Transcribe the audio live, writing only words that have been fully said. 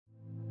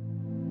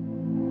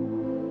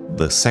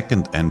The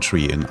second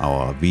entry in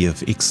our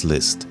VFX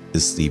list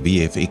is the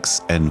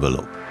VFX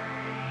Envelope.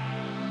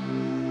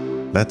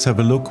 Let's have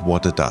a look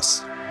what it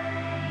does.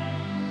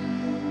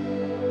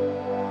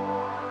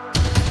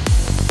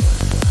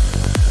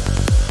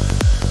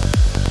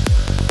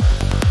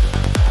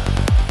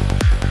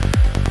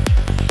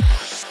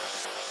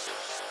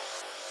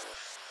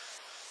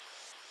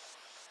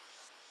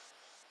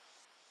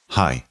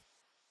 Hi.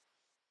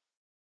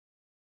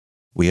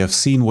 We have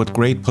seen what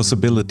great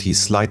possibilities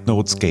slide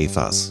nodes gave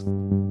us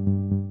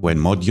when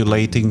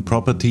modulating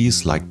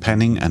properties like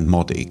panning and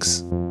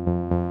Mod.X.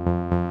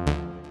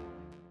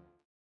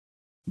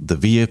 The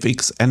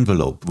VFX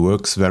envelope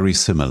works very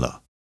similar.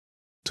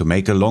 To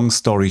make a long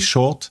story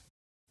short,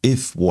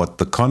 if what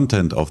the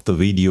content of the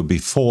video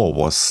before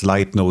was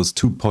slide nodes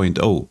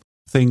 2.0,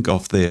 think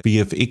of the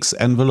VFX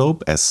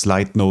envelope as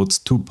slide nodes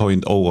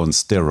 2.0 on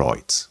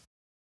steroids.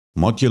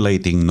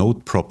 Modulating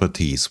node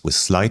properties with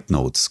slide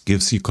nodes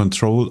gives you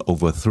control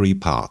over three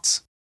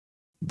parts: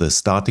 the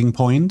starting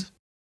point,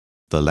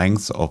 the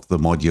length of the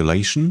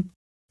modulation,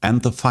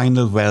 and the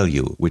final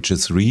value, which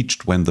is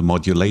reached when the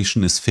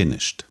modulation is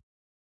finished.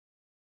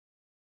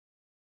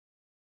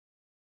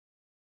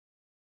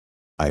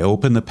 I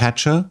open a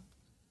patcher,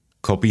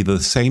 copy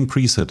the same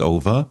preset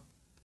over,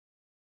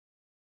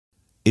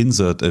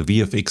 insert a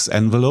VFX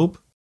envelope,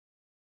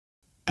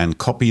 and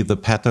copy the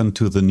pattern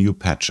to the new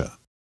patcher.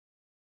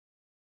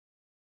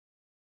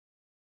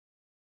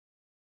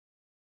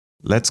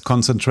 Let's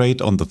concentrate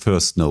on the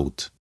first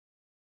node.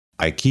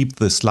 I keep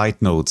the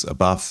slide nodes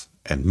above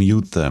and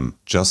mute them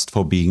just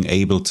for being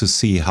able to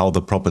see how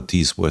the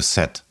properties were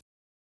set.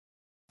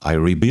 I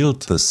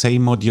rebuilt the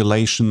same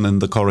modulation in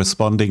the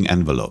corresponding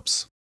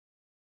envelopes.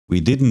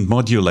 We didn't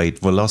modulate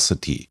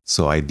velocity,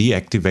 so I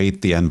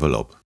deactivate the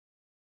envelope.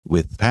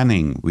 With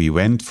panning, we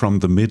went from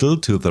the middle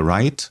to the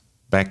right,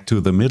 back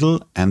to the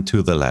middle and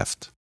to the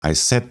left. I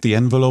set the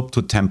envelope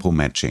to tempo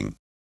matching,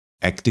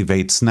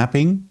 activate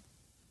snapping,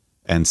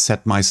 and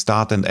set my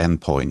start and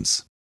end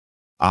points.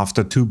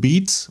 After 2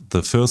 beats,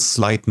 the first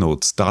slide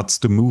node starts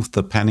to move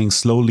the panning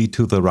slowly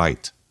to the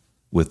right,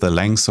 with the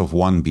length of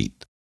 1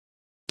 beat.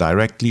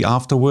 Directly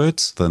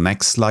afterwards, the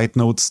next slide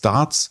node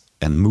starts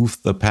and moves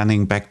the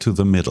panning back to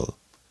the middle,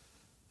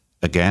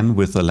 again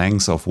with a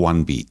length of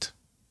 1 beat.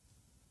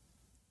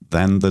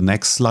 Then the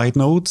next slide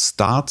node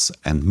starts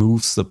and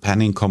moves the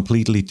panning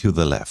completely to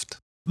the left.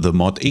 The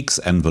Mod.X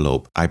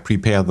envelope I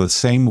prepare the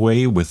same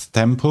way with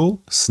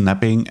tempo,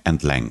 snapping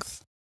and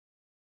length.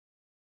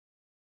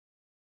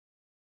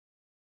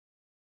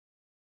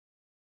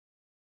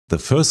 The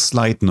first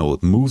slide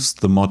node moves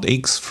the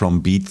Mod.X from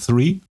beat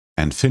 3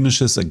 and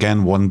finishes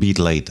again 1 beat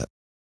later.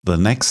 The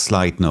next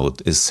slide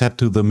node is set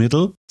to the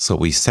middle, so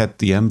we set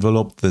the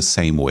envelope the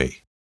same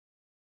way.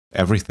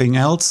 Everything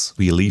else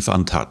we leave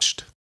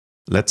untouched.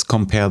 Let's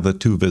compare the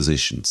two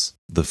positions.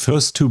 The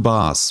first 2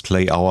 bars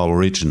play our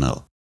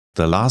original.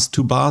 The last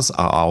 2 bars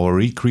are our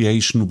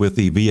recreation with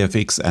the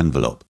VFX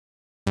envelope.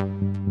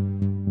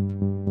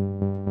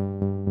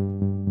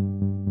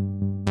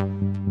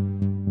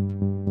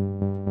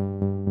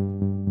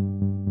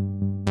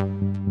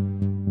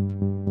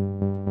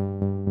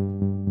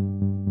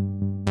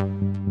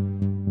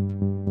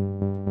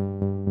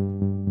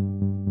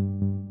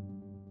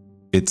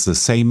 It's the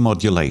same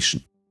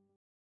modulation.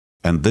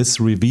 And this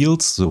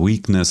reveals the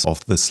weakness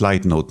of the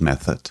slide node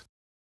method.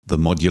 The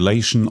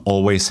modulation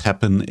always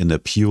happens in a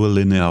pure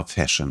linear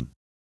fashion,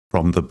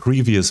 from the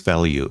previous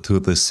value to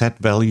the set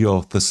value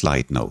of the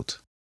slide node.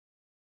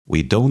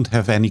 We don't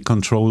have any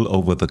control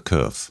over the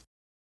curve.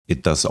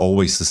 It does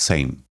always the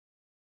same.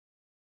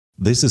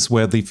 This is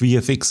where the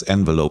VFX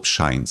envelope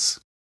shines.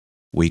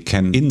 We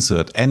can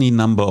insert any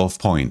number of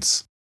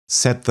points,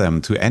 set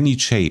them to any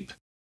shape,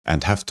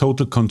 and have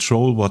total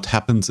control what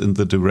happens in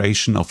the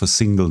duration of a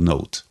single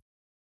node.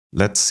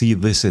 Let's see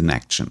this in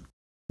action.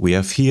 We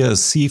have here a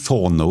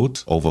C4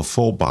 node over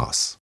 4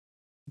 bars.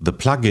 The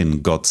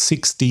plugin got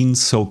 16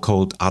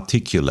 so-called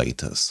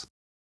articulators.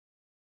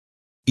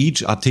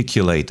 Each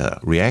articulator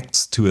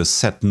reacts to a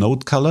set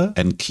node color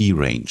and key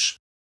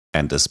range,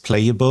 and is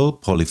playable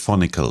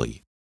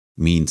polyphonically.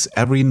 Means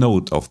every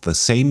node of the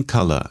same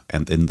color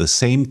and in the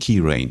same key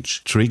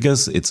range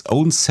triggers its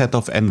own set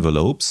of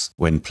envelopes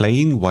when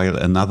playing while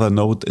another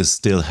node is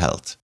still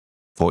held.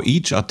 For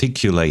each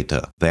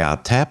articulator, there are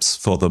tabs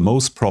for the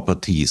most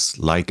properties,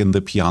 like in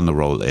the piano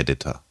roll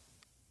editor.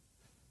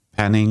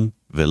 Panning,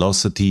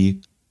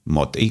 velocity,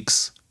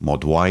 Mod.X,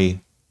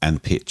 Mod.Y,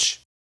 and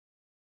pitch.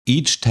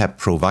 Each tab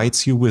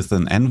provides you with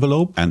an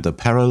envelope and a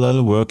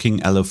parallel working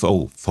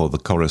LFO for the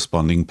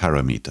corresponding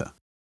parameter.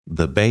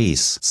 The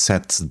base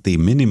sets the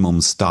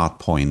minimum start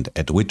point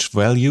at which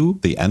value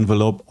the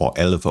envelope or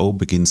LFO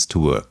begins to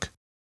work.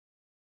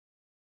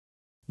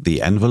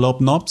 The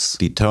envelope knobs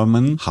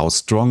determine how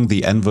strong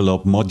the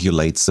envelope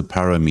modulates the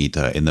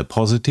parameter in a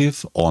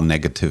positive or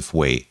negative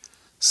way,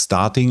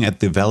 starting at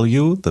the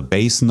value the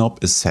base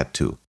knob is set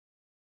to.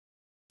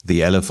 The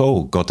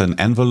LFO got an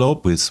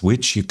envelope with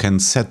which you can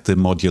set the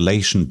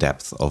modulation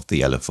depth of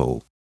the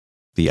LFO.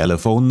 The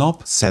LFO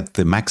knob sets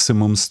the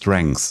maximum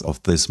strength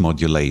of this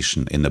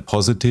modulation in a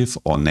positive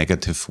or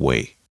negative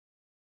way.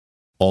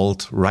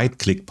 Alt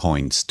right-click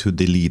points to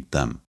delete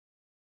them.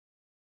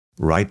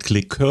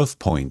 Right-click curve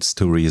points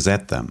to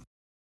reset them.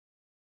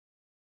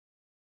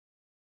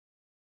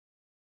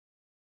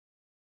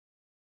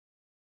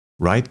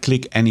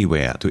 Right-click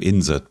anywhere to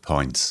insert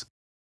points.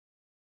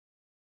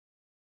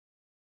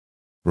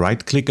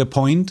 Right-click a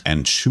point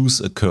and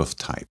choose a curve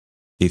type.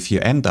 If you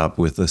end up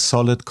with a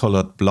solid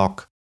colored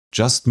block,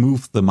 just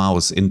move the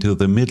mouse into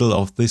the middle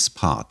of this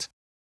part.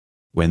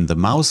 When the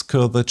mouse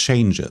cursor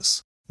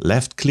changes,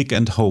 left-click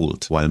and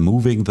hold while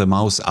moving the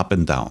mouse up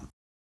and down.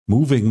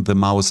 Moving the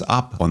mouse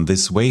up on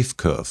this wave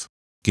curve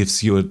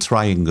gives you a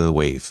triangle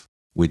wave,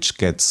 which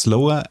gets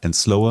slower and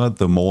slower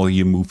the more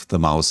you move the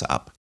mouse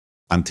up,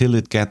 until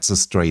it gets a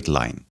straight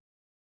line.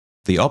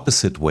 The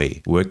opposite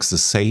way works the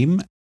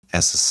same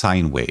as a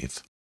sine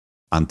wave,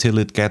 until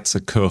it gets a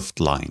curved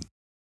line.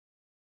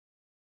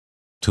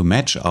 To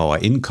match our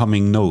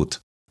incoming node,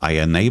 I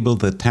enable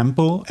the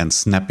tempo and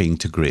snapping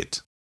to grid,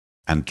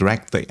 and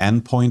drag the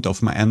endpoint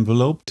of my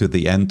envelope to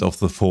the end of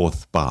the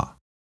fourth bar.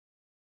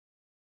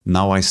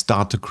 Now I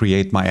start to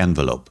create my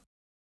envelope.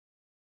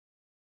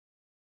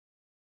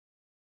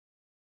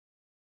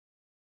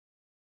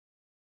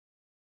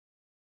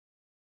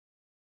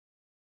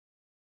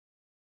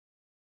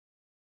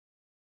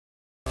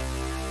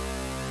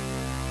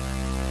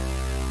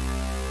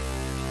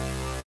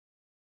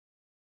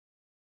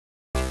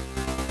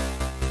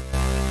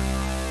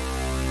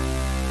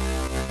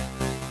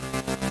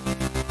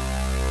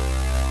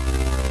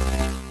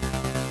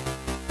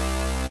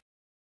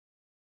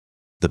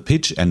 The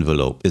pitch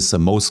envelope is the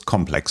most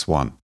complex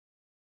one.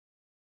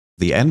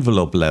 The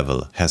envelope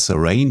level has a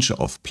range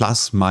of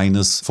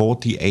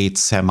 ±48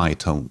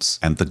 semitones,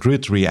 and the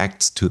grid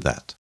reacts to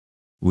that.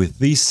 With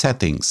these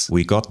settings,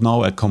 we got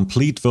now a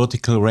complete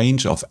vertical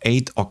range of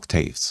 8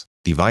 octaves,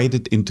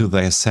 divided into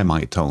their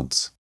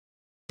semitones.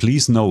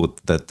 Please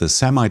note that the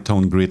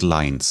semitone grid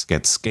lines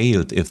get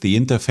scaled if the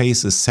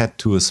interface is set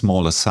to a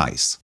smaller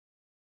size.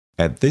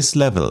 At this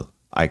level,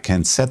 I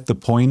can set the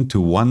point to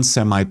 1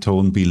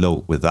 semitone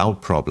below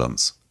without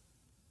problems.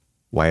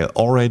 While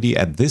already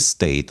at this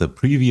state the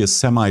previous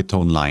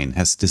semitone line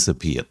has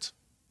disappeared.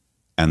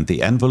 And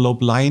the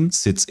envelope line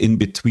sits in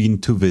between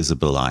 2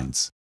 visible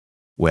lines,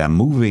 where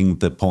moving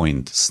the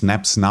point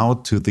snaps now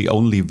to the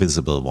only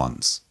visible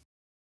ones.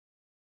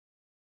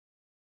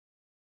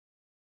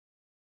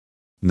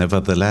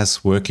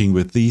 Nevertheless, working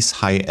with these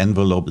high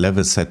envelope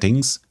level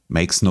settings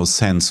makes no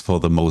sense for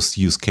the most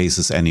use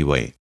cases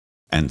anyway.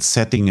 And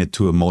setting it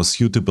to a more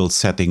suitable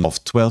setting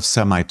of 12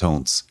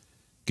 semitones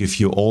give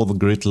you all the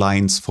grid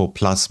lines for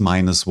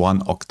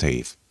 ±1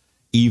 octave,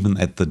 even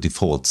at the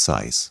default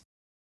size.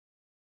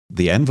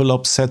 The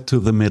envelope set to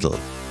the middle,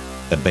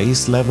 a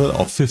base level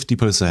of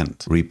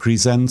 50%,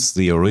 represents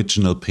the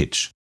original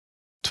pitch.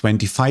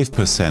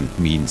 25%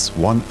 means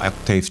 1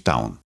 octave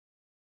down,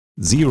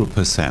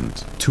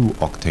 0% 2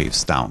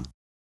 octaves down,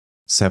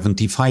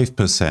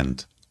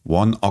 75%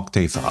 1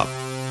 octave up,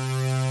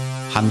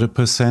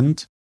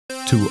 100%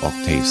 2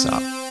 octaves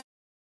up.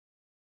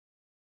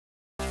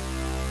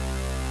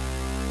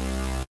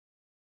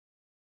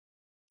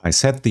 I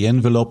set the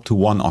envelope to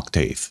 1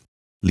 octave,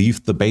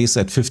 leave the base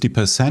at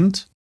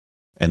 50%,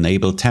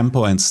 enable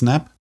tempo and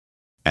snap,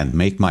 and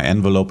make my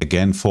envelope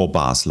again 4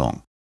 bars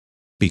long.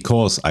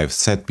 Because I've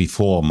set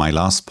before my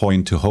last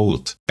point to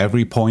hold,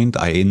 every point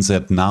I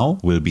insert now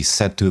will be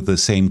set to the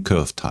same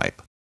curve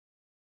type.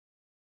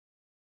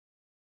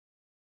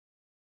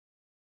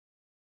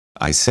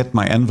 I set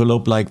my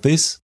envelope like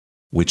this,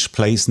 which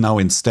plays now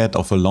instead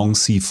of a long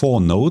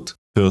C4 note,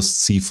 first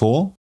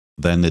C4,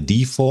 then a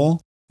D4,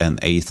 an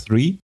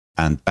A3,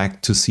 and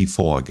back to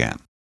C4 again.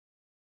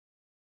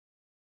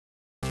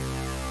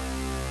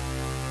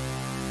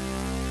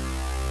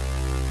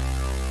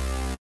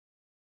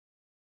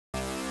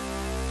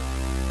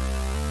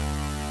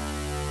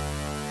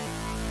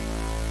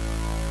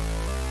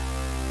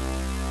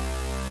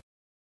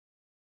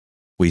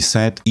 We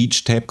said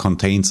each tab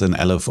contains an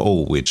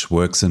LFO which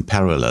works in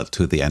parallel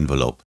to the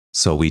envelope.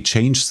 So we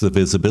changed the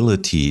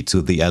visibility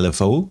to the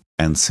LFO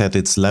and set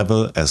its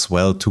level as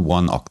well to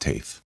 1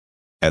 octave.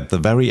 At the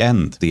very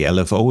end, the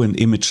LFO and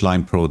image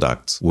line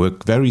products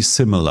work very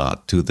similar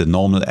to the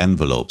normal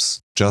envelopes,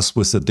 just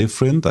with the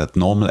difference that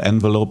normal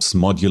envelopes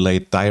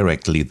modulate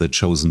directly the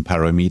chosen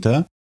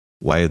parameter,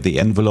 while the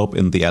envelope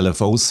in the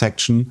LFO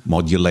section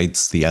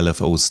modulates the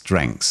LFO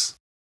strength.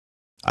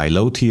 I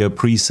load here a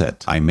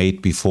preset I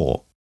made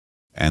before,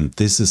 and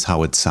this is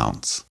how it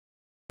sounds.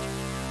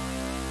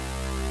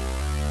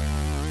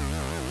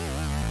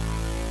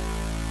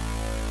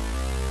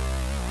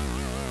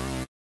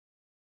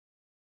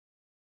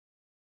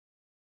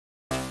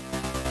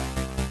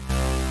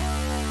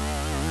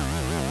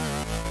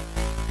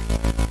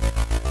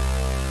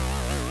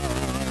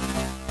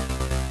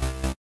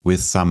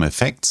 With some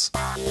effects,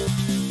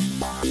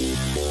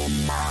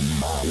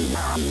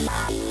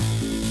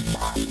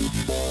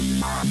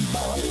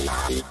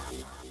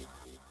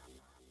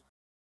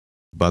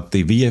 But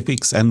the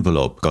VFX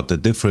Envelope got a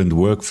different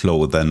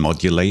workflow than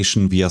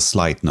modulation via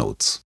slide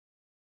nodes.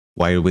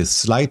 While with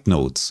slide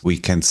nodes we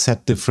can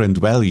set different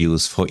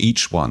values for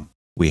each one,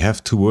 we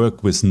have to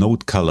work with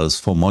node colors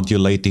for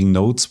modulating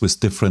nodes with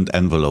different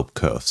envelope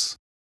curves.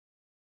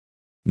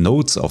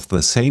 Nodes of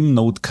the same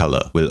node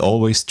color will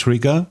always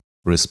trigger,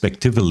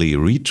 respectively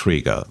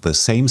re-trigger, the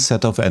same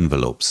set of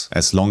envelopes,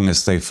 as long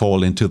as they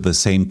fall into the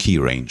same key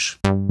range.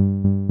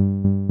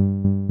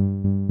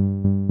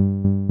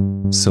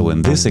 So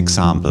in this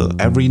example,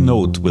 every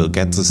node will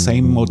get the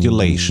same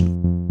modulation.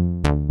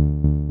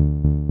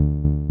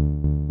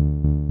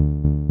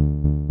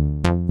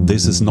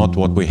 This is not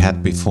what we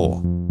had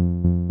before.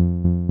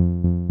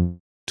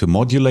 To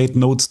modulate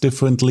nodes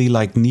differently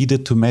like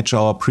needed to match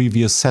our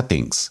previous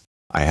settings,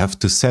 I have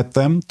to set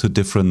them to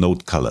different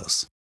node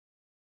colors.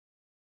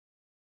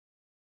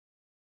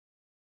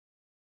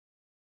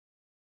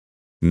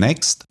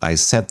 Next, I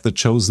set the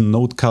chosen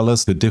node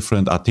colors to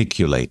different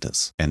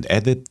articulators and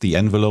edit the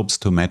envelopes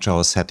to match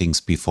our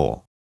settings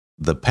before.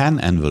 The pan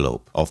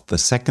envelope of the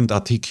second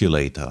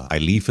articulator I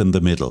leave in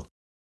the middle.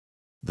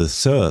 The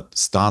third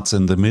starts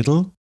in the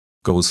middle,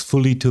 goes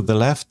fully to the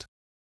left,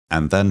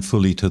 and then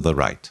fully to the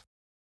right.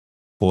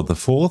 For the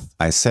fourth,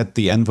 I set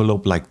the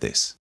envelope like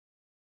this.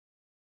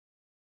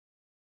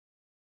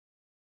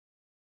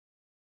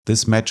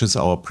 This matches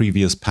our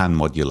previous pan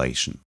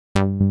modulation.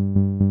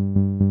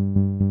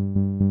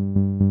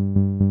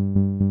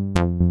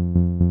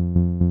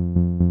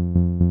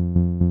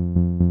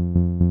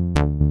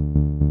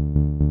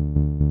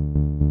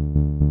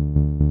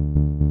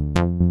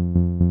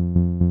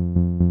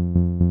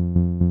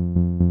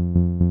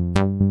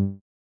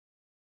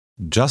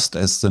 Just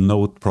as the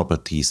node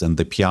properties in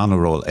the piano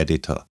roll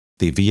editor,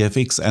 the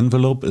VFX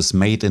envelope is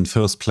made in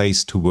first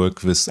place to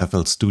work with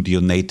FL Studio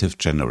native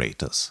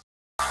generators.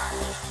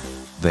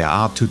 There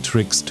are two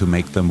tricks to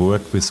make them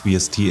work with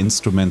VST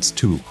instruments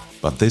too,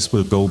 but this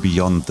will go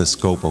beyond the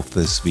scope of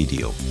this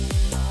video.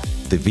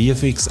 The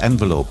VFX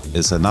Envelope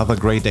is another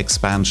great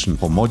expansion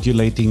for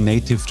modulating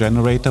native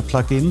generator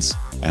plugins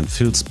and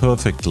fills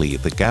perfectly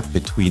the gap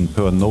between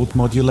per node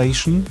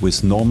modulation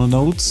with normal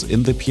nodes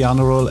in the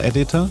piano roll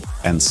editor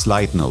and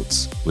slide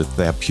nodes with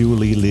their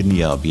purely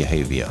linear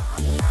behavior.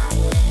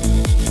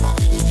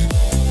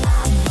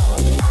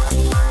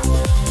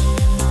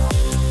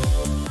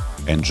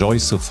 Enjoy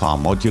so far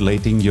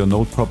modulating your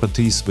node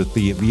properties with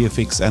the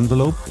VFX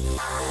Envelope?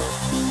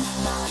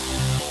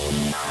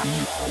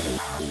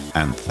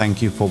 And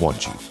thank you for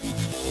watching.